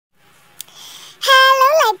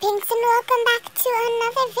welcome back to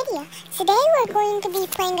another video. Today we're going to be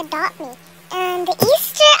playing Adopt Me. And the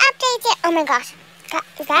Easter update, oh my gosh,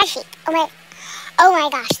 is that a sheep? Oh my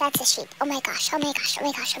gosh, that's a sheep. Oh my gosh, oh my gosh, oh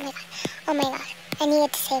my gosh, oh my gosh, oh my gosh. I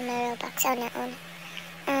needed to save my robux, oh no.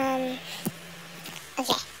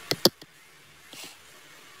 Okay.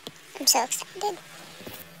 I'm so excited.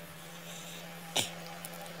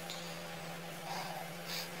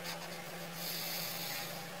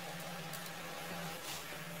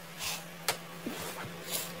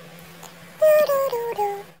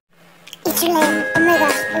 It's your lamb. Oh my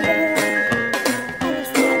gosh, I really want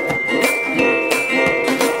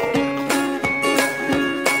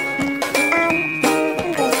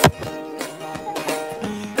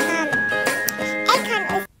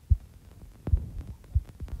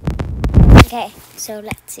Okay, so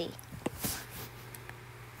let's see.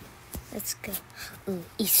 Let's go. Ooh,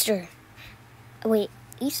 Easter. Wait,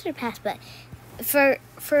 Easter passed, but for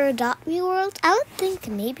Adopt Me World, I would think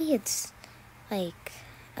maybe it's like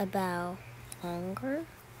about longer.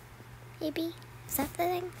 Maybe is that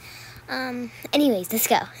the thing? Anyways, let's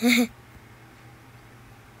go.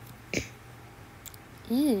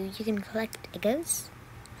 Ooh, you can collect Egos.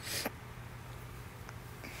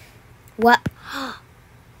 What?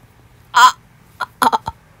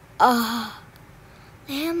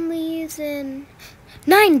 Lamb leaves in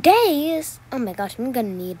 9 days. Oh my gosh, I'm gonna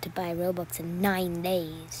need to buy Robux in 9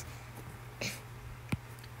 days.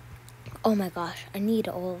 Oh my gosh, I need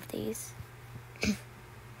all of these.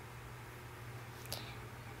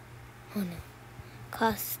 Oh no.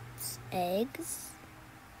 Costs eggs.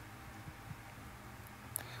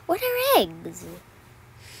 What are eggs?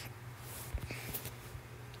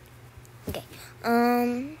 Okay.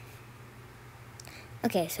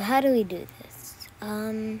 Okay, so how do we do this?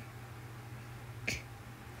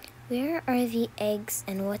 Where are the eggs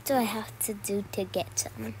and what do I have to do to get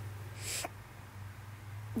some?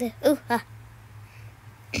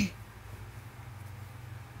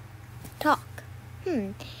 Talk.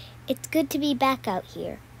 It's good to be back out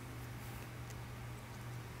here.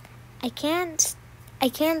 I can't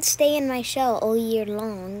stay in my shell all year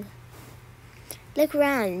long. Look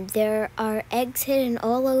around. There are eggs hidden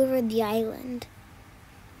all over the island.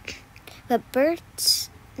 But birds,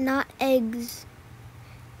 not eggs,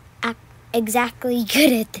 exactly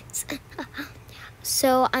good at this.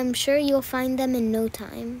 So I'm sure you'll find them in no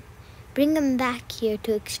time. Bring them back here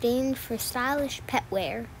to exchange for stylish pet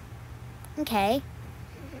wear. Okay.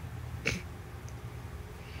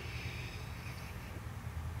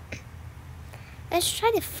 Let's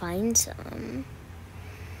try to find some.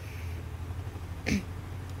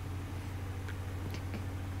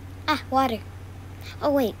 Water.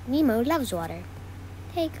 Oh wait, Nemo loves water.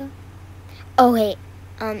 There you go. Oh wait,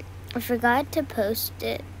 I forgot to post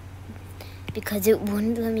it because it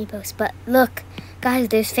wouldn't let me post. But look, guys,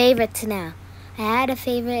 there's favorites now. I had a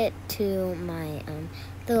favorite to my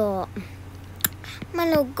little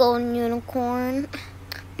golden unicorn,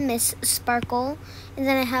 Miss Sparkle, and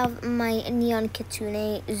then I have my neon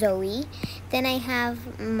kitsune Zoe. Then I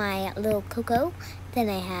have my little Coco. Then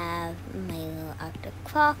I have my little Arctic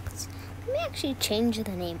fox. Let me actually change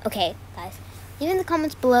the name. Okay, guys, leave in the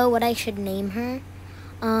comments below what I should name her.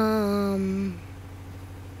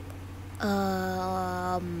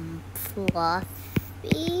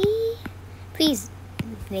 Fluffy. Please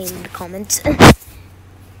name in the comments.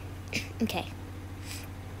 Okay.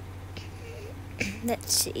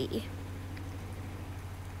 Let's see.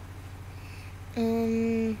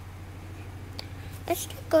 Let's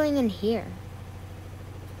start going in here.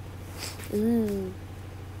 Ooh.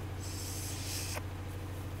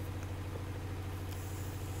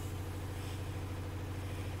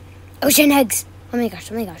 Ocean eggs! Oh my gosh,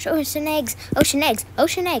 ocean eggs, ocean eggs,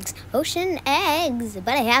 ocean eggs, ocean eggs,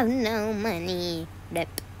 but I have no money. Rip.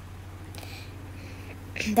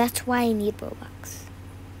 That's why I need Robux.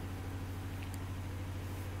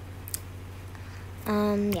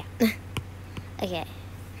 Yeah. Okay.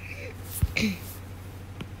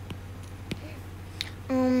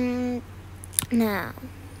 Now,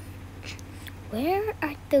 where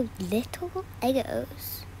are the little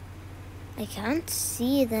Egos? I can't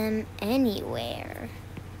see them anywhere.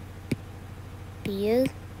 Do you?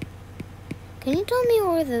 Can you tell me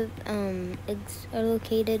where the eggs are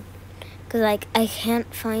located? Cause like I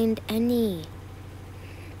can't find any.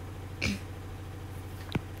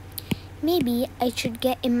 Maybe I should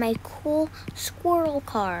get in my cool squirrel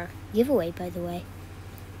car. Giveaway, by the way.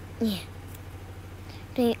 Yeah.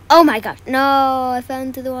 Oh my gosh! No, I fell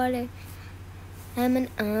into the water. I'm an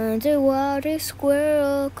underwater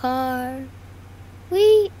squirrel car.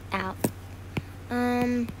 Wee out.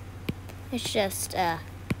 It's just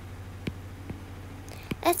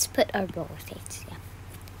Let's put our roller skates. Yeah.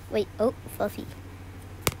 Wait. Oh, Fluffy.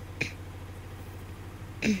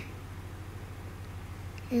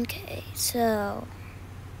 Okay, so.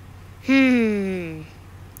 Why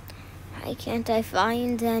can't I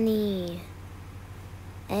find any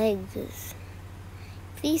eggs?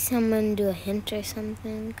 Please someone do a hint or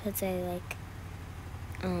something, cause I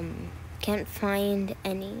can't find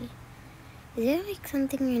any. Is there like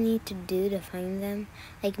something I need to do to find them?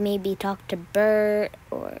 Like maybe talk to Bert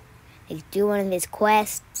or like do one of his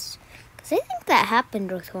quests? Cause I think that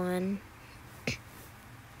happened with one.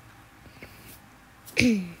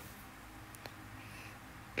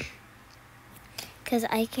 Cause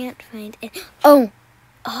I can't find it. Oh,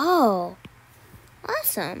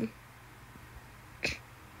 awesome.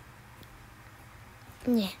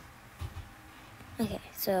 Yeah. Okay,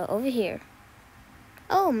 so over here.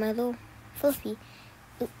 Oh, my little Fluffy.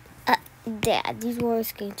 Dad, these roller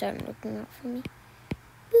skates aren't looking out for me.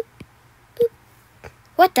 Boop, boop.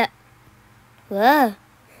 What the? Whoa.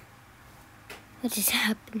 What just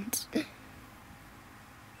happened?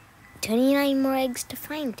 29 more eggs to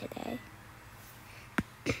find today.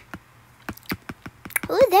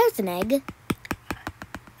 Oh, there's an egg.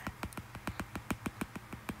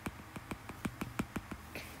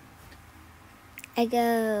 I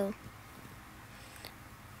go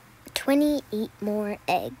 28 more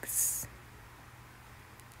eggs.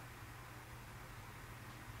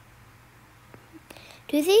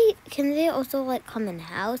 Can they also like come in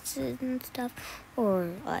houses and stuff?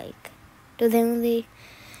 Or like, do they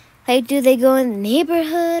go in the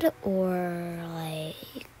neighborhood or like?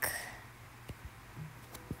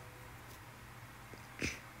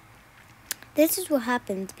 This is what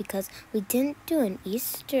happens because we didn't do an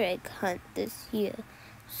Easter egg hunt this year.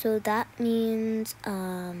 So that means,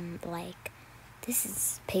 like, this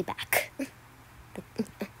is payback.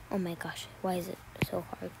 Oh my gosh, why is it so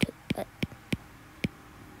hard to, but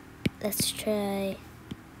let's try,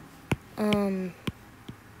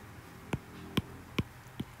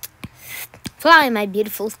 fly, my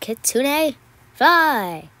beautiful kitsune,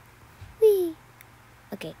 fly, whee.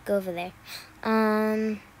 Okay, go over there,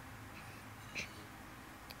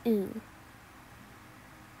 ooh.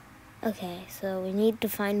 Okay, so we need to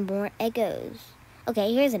find more Eggos.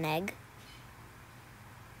 Okay, here's an egg.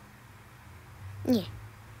 Yeah.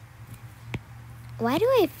 Why do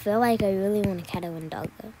I feel like I really want a cat and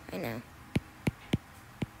doggo? I know.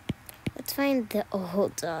 Let's find the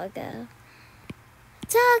old doggo.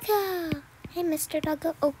 Doggo! Hey, Mr.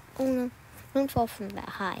 Doggo. Oh no. Don't fall from that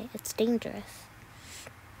high. It's dangerous.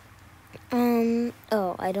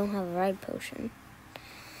 Oh, I don't have a ride potion.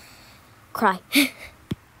 Cry.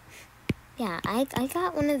 Yeah, I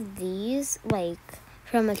got one of these, like,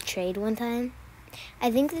 from a trade one time. I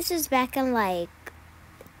think this is back in, like,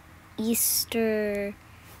 Easter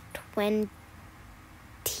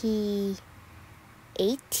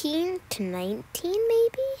 2018 to 19,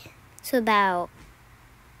 maybe? So about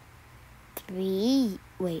 3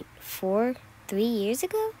 years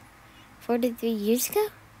ago? 4 to 3 years ago?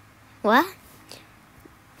 What?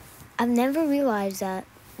 I've never realized that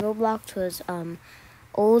Roblox was,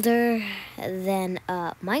 older than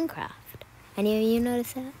Minecraft. Any of you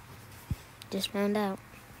notice that? Just found out.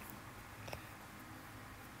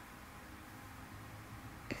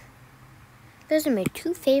 Those are my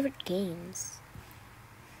 2 favorite games.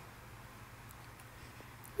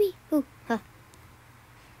 Wee hoo ha.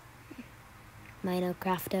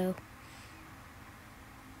 Minecrafto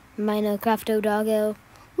doggo.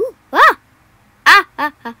 Ooh, ah! Ah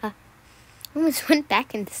ah ah ah. Almost went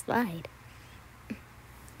back in the slide.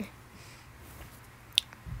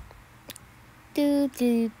 Do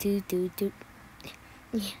do do do do.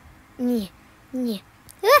 Yeah, yeah, yeah.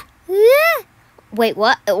 Ah, ah. Wait,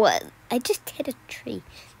 what? What? I just hit a tree.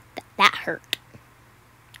 That hurt.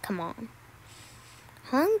 Come on.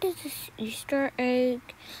 How long does this Easter egg?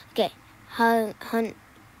 Okay, hunt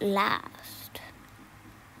last.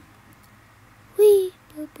 Wee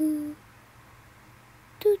boo boo.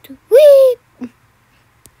 Doo doo wee.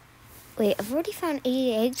 Wait, I've already found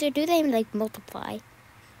 80 eggs, or do they like multiply?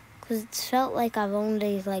 Because it felt like I've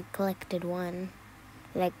only, like, collected 1.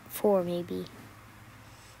 Like, 4, maybe.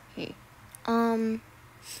 We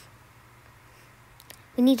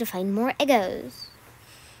need to find more Eggos.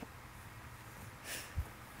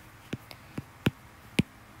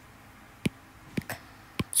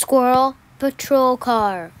 Squirrel patrol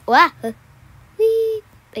car. Wah! Wee!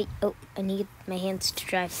 Wait, oh, I need my hands to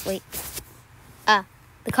drive. Wait. Ah,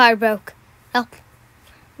 the car broke. Help.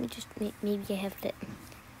 Let me just, maybe I have to...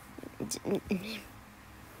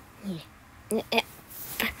 Yeah.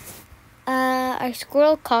 Our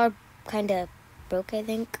squirrel car kind of broke, I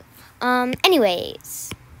think.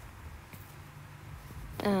 Anyways.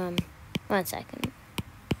 1 second.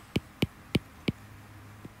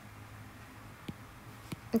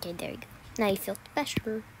 Okay, there you go. Now you feel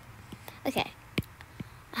special. Okay.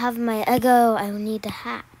 I have my Eggo. I will need to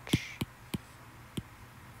hatch.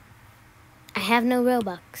 I have no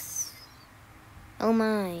Robux. Oh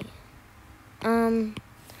my.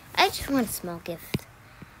 I just want a small gift.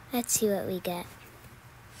 Let's see what we get.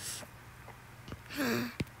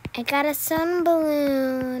 I got a sun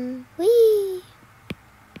balloon. Whee!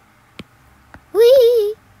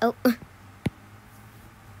 Whee! Oh.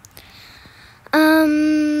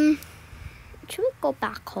 Should we go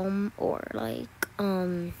back home or like,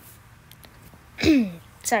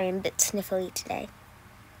 sorry, I'm a bit sniffly today.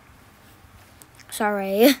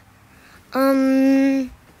 Sorry.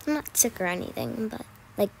 I'm not sick or anything, but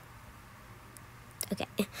like, okay.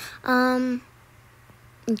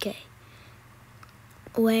 Okay.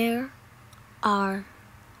 Where are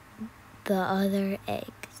the other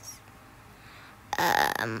eggs?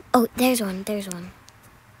 Oh, there's one.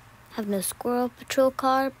 Have no squirrel patrol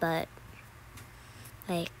car, but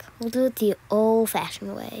like, we'll do it the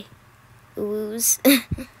old-fashioned way. Ooze.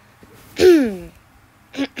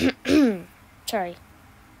 Sorry.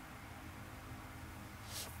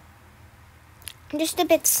 I'm just a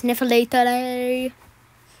bit sniffly today.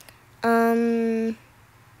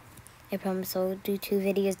 I promise I'll do 2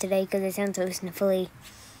 videos today because I sound so sniffly.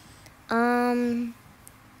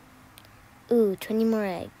 Ooh, 20 more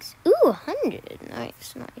eggs. Ooh, 100.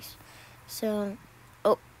 Nice. So,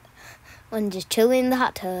 oh, one just chilling in the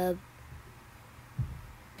hot tub.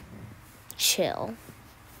 Chill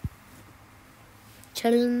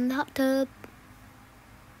in the hot tub.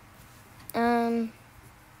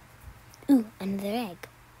 Ooh, another egg.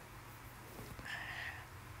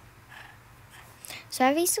 So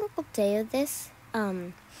every single day of this,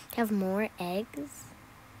 have more eggs.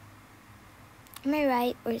 Am I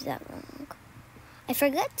right, or is that wrong? I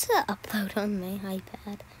forgot to upload on my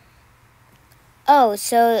iPad. Oh,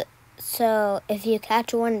 so if you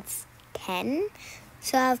catch one, it's 10.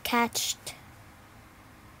 So I've catched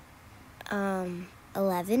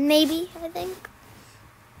 11 maybe, I think.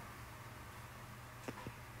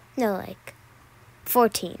 No, like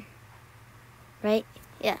 14. Right?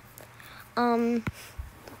 Yeah.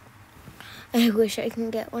 I wish I can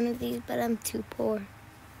get one of these, but I'm too poor.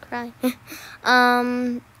 Cry.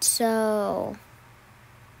 So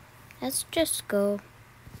let's just go.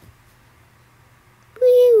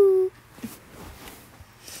 Woo.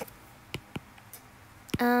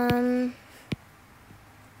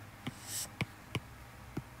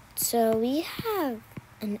 So we have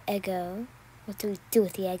an Eggo. What do we do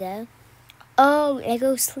with the Eggo? Oh,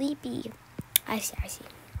 Eggo's sleepy. I see.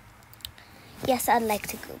 Yes, I'd like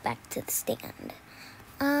to go back to the stand.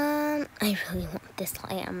 I really want this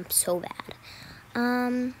lamb so bad.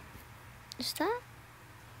 Is that?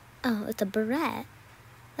 Oh, it's a barrette.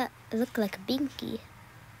 That looked like a binky.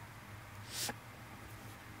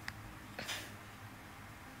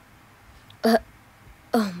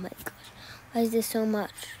 Oh my gosh. Why is this so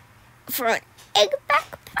much? For an egg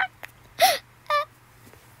backpack?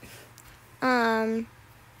 I'm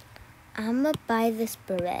gonna buy this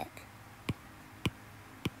barrette.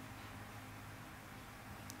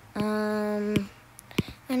 And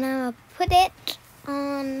I'm gonna put it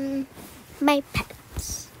on my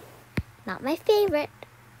pets. Not my favorite,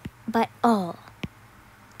 but all.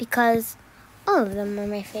 Because all of them are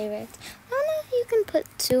my favorites. I don't know if you can put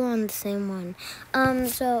 2 on the same one.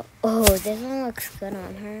 So, oh, this one looks good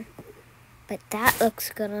on her. But that looks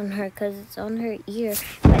good on her because it's on her ear.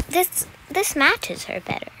 But this matches her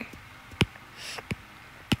better.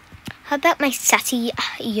 How about my sassy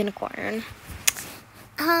unicorn?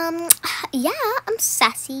 Yeah, I'm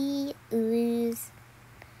sassy. Is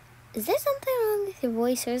there something wrong with your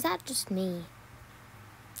voice, or is that just me?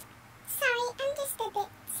 Sorry, I'm just a bit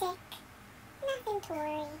sick. Nothing to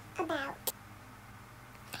worry about.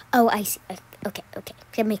 Oh, I see. Okay.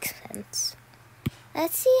 That makes sense.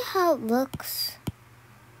 Let's see how it looks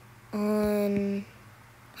on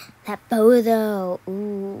that bow, though.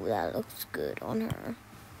 Ooh, that looks good on her.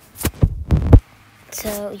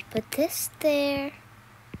 So, you put this there.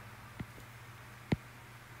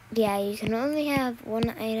 Yeah, you can only have 1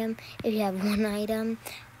 item if you have 1 item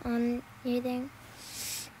on your thing.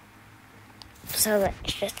 So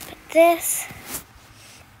let's just put this.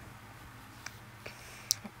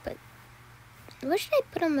 What should I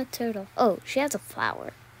put on the turtle? Oh, she has a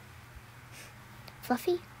flower.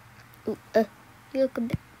 Fluffy? Ooh, you look a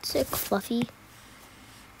bit sick, Fluffy.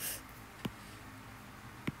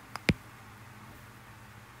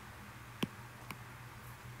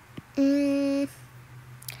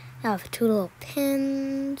 I have 2 little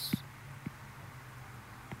pins.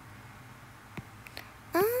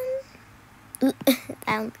 Ooh,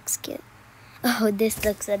 that looks cute. Oh, this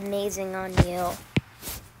looks amazing on you.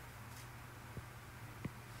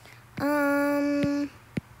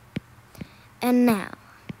 And now,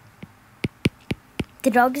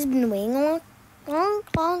 the dog has been waiting a long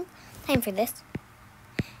time for this.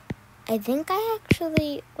 I think I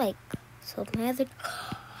actually, sold my other...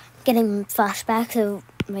 Getting flashbacks of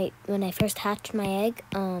when I first hatched my egg.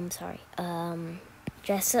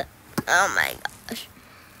 Jessa. Oh my gosh.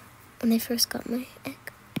 When I first got my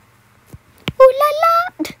egg. Ooh la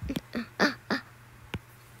la!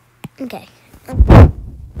 Okay.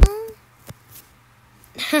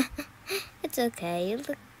 It's okay. You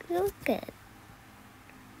look good.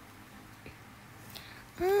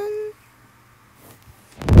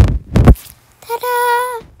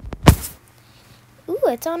 Ta-da! Ooh,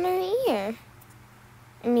 it's on her ear.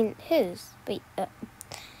 I mean, whose? Wait, I'm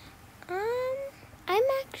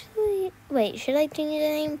actually... Wait, should I change the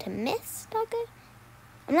name to Miss Doggo?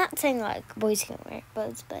 I'm not saying, boys can wear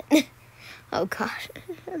bows, but... Oh, gosh.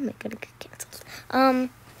 I'm gonna get canceled.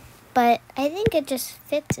 But I think it just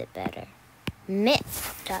fits it better.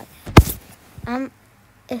 Miss Doggo.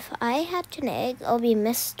 If I hatch an egg, I'll be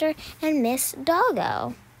Mr. and Miss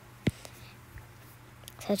Doggo.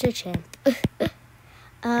 Such a champ.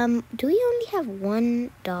 Do we only have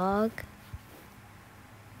one dog?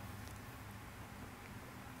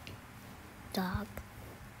 Dog.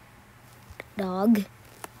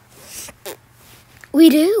 We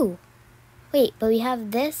do. Wait, but we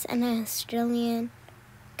have this and an Australian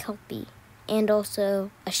Kelpie. And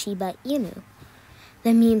also a Shiba Inu.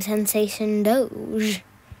 The meme sensation Doge.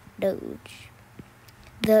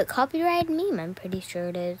 The copyright meme, I'm pretty sure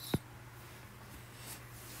it is.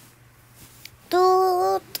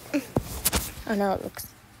 Oh no, it looks...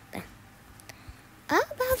 How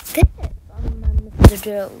about this? Mr.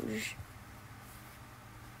 Doge.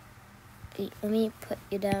 Wait, let me put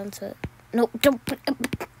you down so... No, don't put...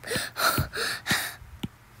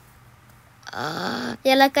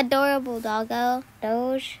 You're like adorable, doggo.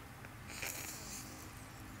 Doge.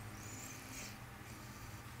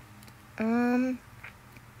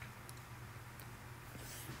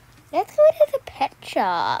 Let's go to the pet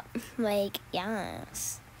shop.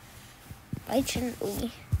 Yes. Why shouldn't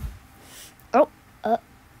we? Oh,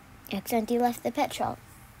 accidentally left the pet shop.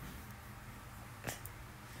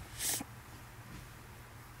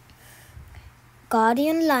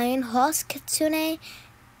 Guardian lion, horse, kitsune,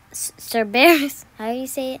 Cerberus, how do you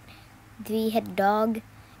say it? 3-headed dog,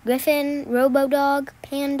 griffin, robo-dog,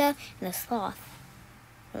 panda, and a sloth.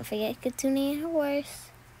 Don't forget kitsune and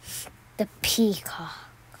horse. The peacock.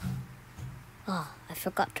 Oh, I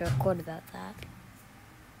forgot to record about that.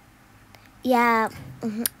 Yeah,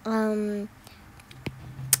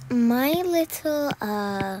 my little,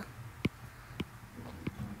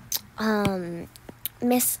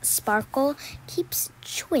 Miss Sparkle keeps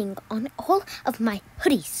chewing on all of my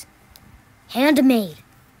hoodies. Handmade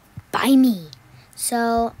by me.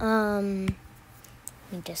 So, let me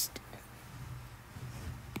just...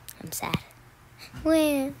 I'm sad.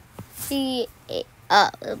 When she ate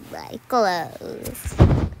all of my clothes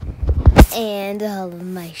and all of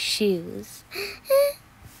my shoes.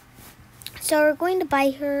 So we're going to buy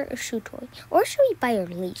her a shoe toy. Or should we buy her a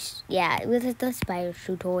leash? Yeah, let's buy her a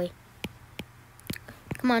shoe toy.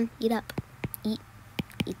 Come on, eat up. Eat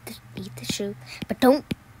the shoe. But don't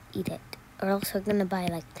eat it. Or else we're gonna buy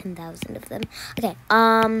 10,000 of them. Okay,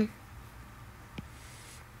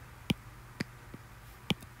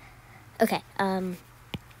 Okay, I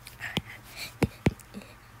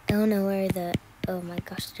don't know where the... Oh my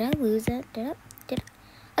gosh, did I lose it? Did I?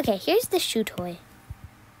 Okay, here's the shoe toy.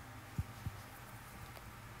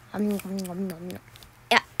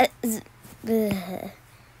 Yeah,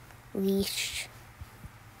 leash.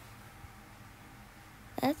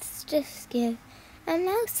 Let's just give a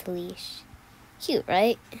mouse leash. Cute,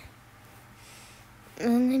 right? Let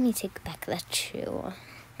me take back that shoe.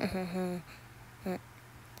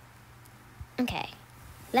 Okay,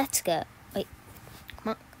 let's go. Wait,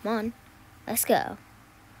 come on. Let's go.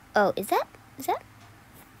 Oh, is that?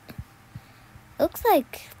 Looks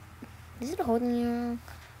like, is it holding you?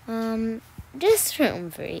 Just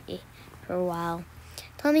roam free for a while.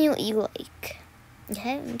 Tell me what you like.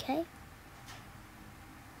 Okay.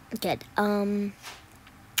 Good.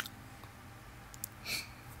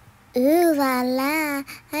 Ooh la la,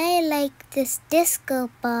 I like this disco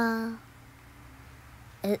ball.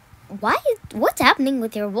 What's happening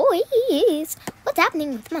with your voice? What's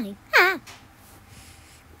happening with mine?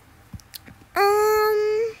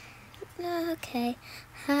 Okay.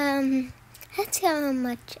 Let's see how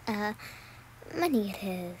much money it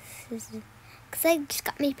is. Cause I just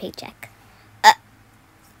got my paycheck.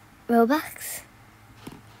 Robux?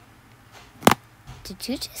 Did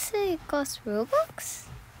you just say it costs Robux?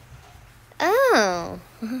 Oh.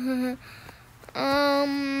 I'm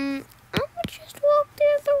gonna just walk the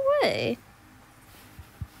other way.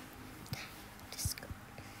 Just go.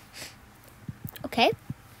 Okay.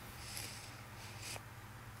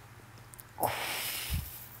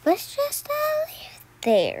 Let's just leave it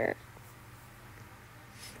there.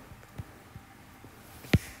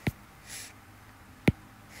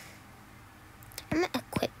 I'm gonna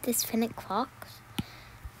equip this Fennec Fox.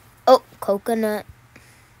 Oh, coconut.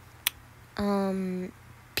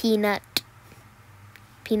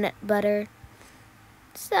 Peanut butter.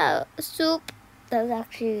 So, soup. That was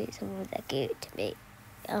actually someone that gave it to me.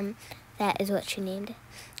 That is what she named it.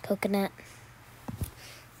 Coconut.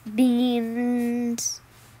 Beans.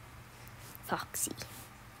 Foxy.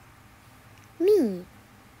 Me.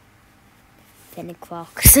 Fennec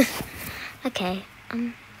Fox. Okay.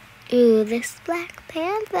 Ooh, this Black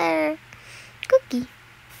Panther. Cookie.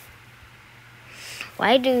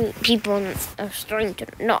 Why do people are starting to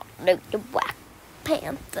not like the Black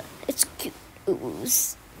Panther? It's cute.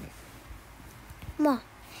 Ooze. Well,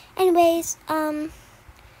 anyways,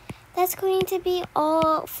 that's going to be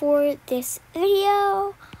all for this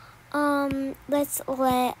video. Let's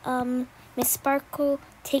let Miss Sparkle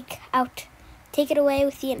take it away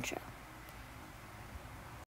with the intro.